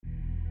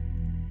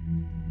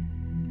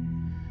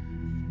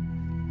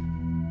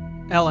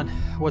Ellen,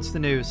 what's the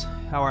news?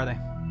 How are they?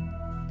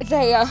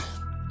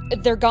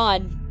 They're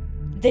gone.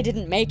 They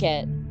didn't make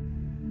it.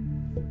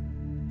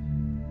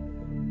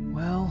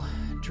 Well,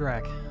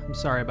 Drek, I'm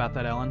sorry about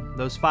that, Ellen.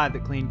 Those 5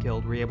 that Clean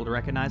killed, were you able to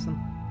recognize them?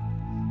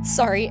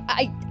 Sorry,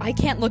 I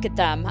can't look at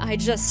them. I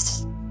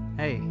just...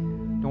 Hey,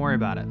 don't worry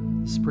about it.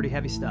 This is pretty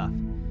heavy stuff.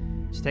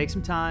 Just take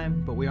some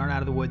time, but we aren't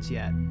out of the woods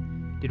yet.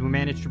 Did we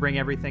manage to bring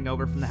everything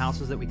over from the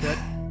houses that we could?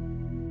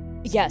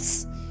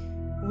 Yes.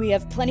 We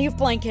have plenty of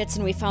blankets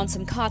and we found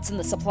some cots in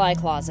the supply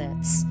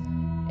closets.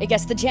 I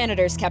guess the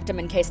janitors kept them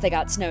in case they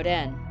got snowed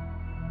in.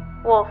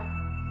 Wolf,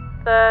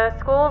 the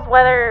school's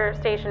weather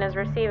station is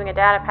receiving a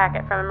data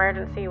packet from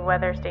emergency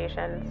weather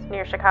stations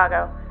near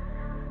Chicago.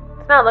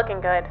 It's not looking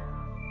good.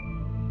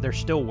 They're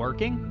still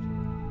working?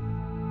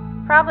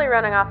 Probably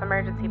running off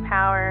emergency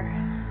power,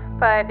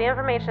 but the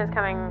information is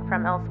coming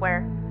from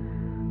elsewhere.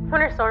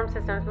 Winter storm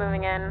system's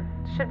moving in.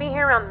 Should be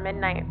here around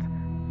midnight.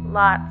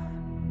 Lots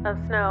of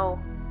snow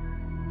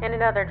and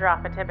another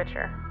drop in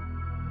temperature.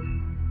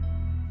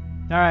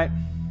 Alright,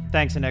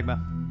 thanks, Enigma.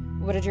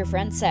 What did your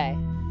friend say?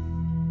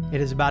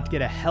 It is about to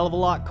get a hell of a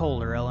lot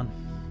colder, Ellen.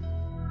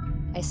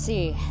 I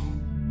see.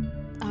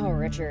 Oh,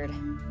 Richard.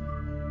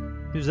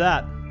 Who's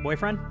that?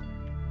 Boyfriend?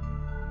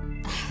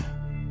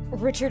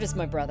 Richard is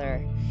my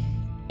brother.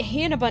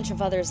 He and a bunch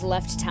of others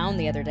left town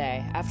the other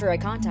day after I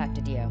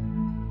contacted you.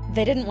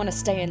 They didn't want to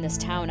stay in this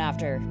town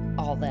after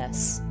all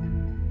this.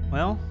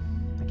 Well,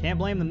 I can't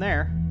blame them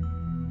there.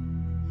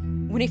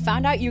 When he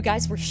found out you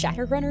guys were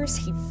Shadowrunners,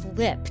 he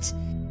flipped.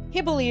 He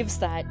believes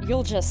that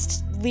you'll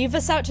just leave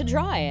us out to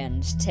dry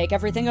and take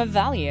everything of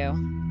value.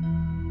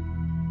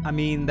 I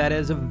mean, that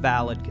is a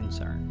valid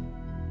concern.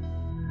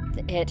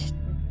 It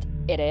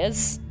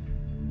is?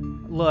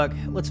 Look,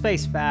 let's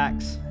face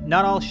facts.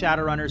 Not all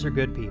Shadowrunners are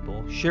good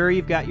people. Sure,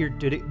 you've got your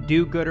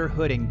do-gooder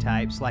hooding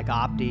types like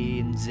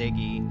Opti and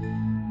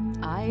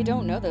Ziggy. I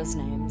don't know those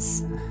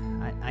names.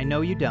 I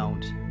know you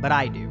don't, but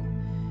I do.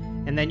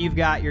 And then you've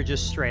got your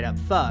just straight-up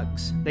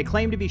thugs. They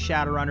claim to be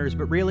Shadowrunners,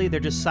 but really they're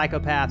just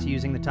psychopaths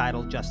using the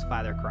title to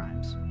justify their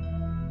crimes.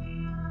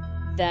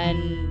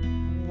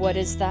 Then what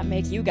does that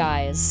make you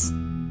guys?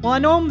 Well, I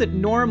know him that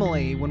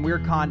normally, when we're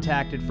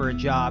contacted for a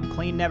job,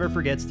 Clean never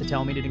forgets to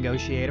tell me to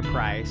negotiate a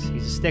price.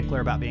 He's a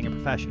stickler about being a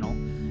professional.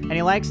 And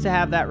he likes to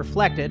have that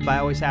reflected by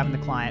always having the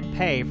client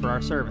pay for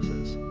our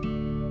services.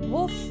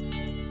 Wolf,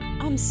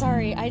 I'm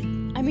sorry, I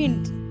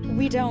mean,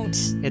 we don't...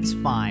 It's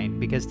fine,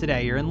 because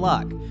today you're in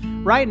luck.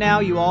 Right now,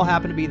 you all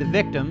happen to be the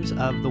victims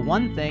of the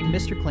one thing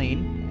Mr. Clean,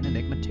 and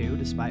Enigma too,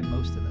 despite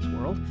most in this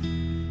world.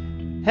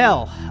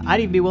 Hell, I'd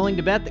even be willing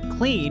to bet that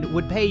Clean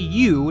would pay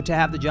you to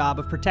have the job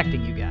of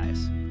protecting you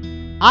guys.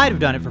 I'd have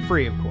done it for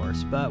free, of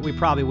course, but we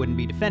probably wouldn't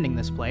be defending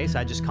this place.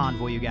 I'd just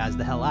convoy you guys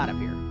the hell out of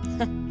here.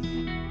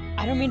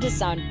 I don't mean to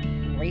sound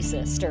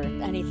racist or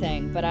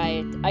anything, but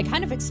I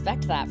kind of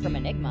expect that from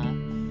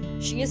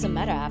Enigma. She is a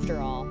meta after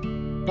all.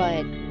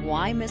 But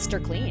why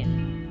Mr.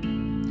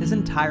 Clean? His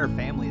entire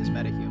family is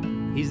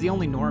metahuman. He's the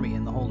only normie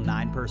in the whole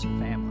 9-person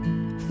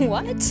family.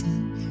 What?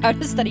 How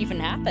does that even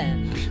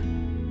happen?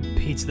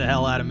 Beats the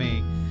hell out of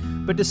me.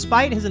 But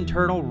despite his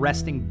internal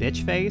resting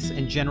bitch face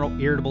and general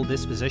irritable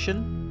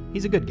disposition,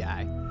 he's a good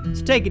guy.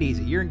 So take it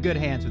easy. You're in good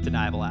hands with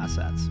Deniable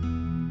Assets.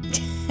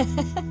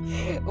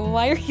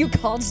 Why are you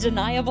called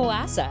Deniable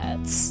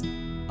Assets?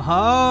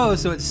 Oh,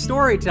 so it's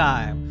story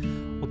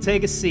time. Well,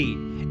 take a seat.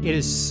 It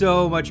is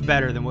so much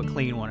better than what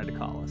Clean wanted to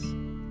call us.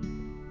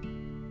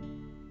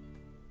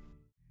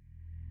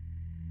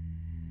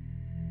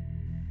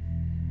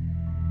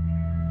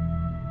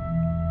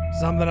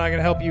 Something I can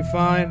help you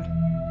find?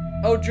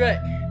 Oh,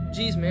 Drek.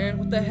 Jeez, man,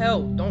 what the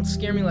hell? Don't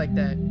scare me like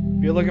that.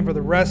 If you're looking for the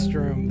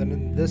restroom,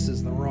 then this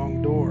is the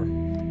wrong door.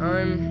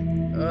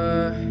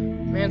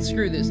 Man,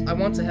 screw this. I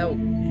want to help.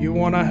 You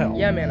want to help?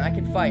 Yeah, man, I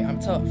can fight. I'm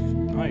tough.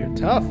 Oh, you're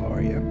tough,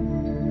 are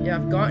you? Yeah,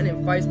 I've gotten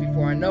in fights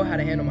before. I know how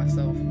to handle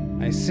myself.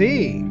 I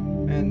see.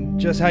 And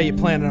just how you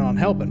planning on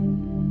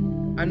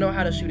helping? I know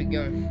how to shoot a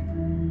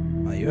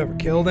gun. Well, you ever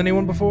killed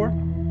anyone before?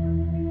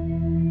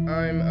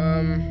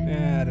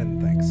 Yeah, I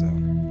didn't think so.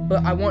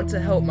 But I want to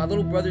help. My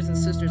little brothers and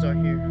sisters are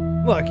here.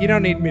 Look, you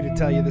don't need me to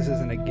tell you this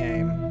isn't a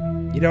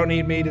game. You don't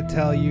need me to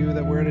tell you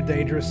that we're in a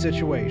dangerous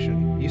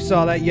situation. You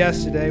saw that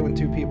yesterday when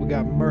 2 people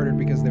got murdered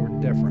because they were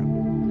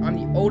different. I'm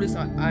the oldest.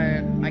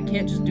 I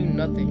can't just do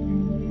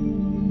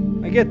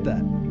nothing. I get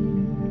that.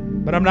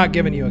 But I'm not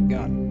giving you a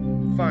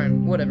gun.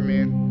 Fine, whatever,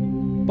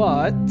 man.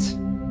 But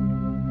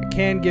I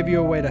can give you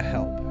a way to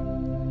help.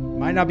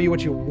 Might not be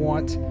what you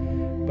want,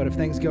 but if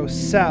things go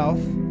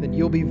south, then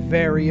you'll be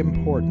very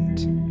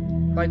important.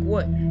 Like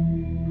what?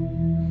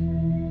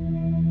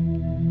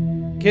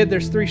 Kid,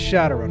 there's 3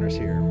 Shadowrunners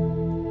here.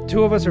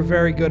 2 of us are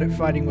very good at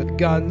fighting with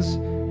guns.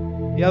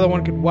 The other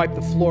one could wipe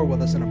the floor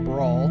with us in a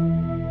brawl.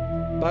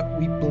 But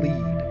we bleed.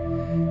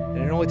 And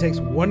it only takes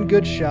 1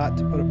 good shot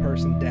to put a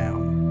person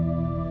down.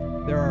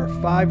 There are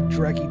 5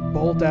 Drekkie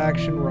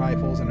bolt-action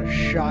rifles and a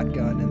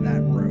shotgun in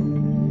that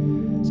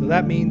room. So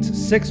that means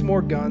 6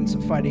 more guns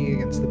fighting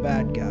against the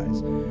bad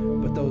guys.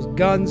 But those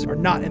guns are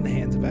not in the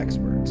hands of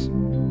experts.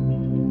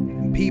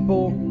 And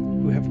people,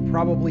 who have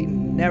probably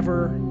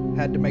never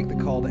had to make the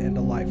call to end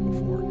a life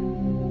before.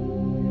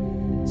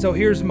 So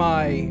here's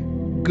my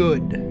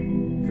good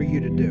for you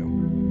to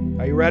do.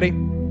 Are you ready?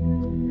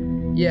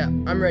 Yeah,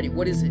 I'm ready.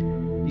 What is it?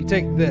 You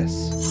take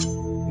this,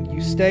 and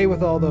you stay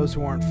with all those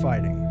who aren't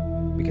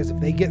fighting, because if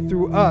they get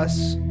through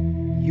us,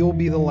 you'll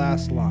be the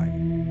last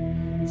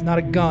line. It's not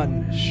a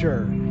gun,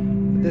 sure,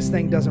 but this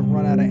thing doesn't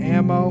run out of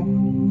ammo,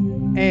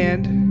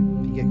 and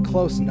if you get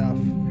close enough,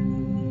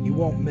 you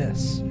won't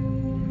miss.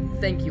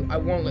 Thank you. I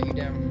won't let you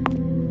down.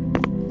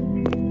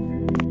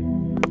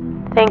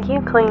 Thank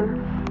you, Clean.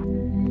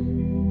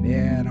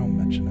 Yeah, don't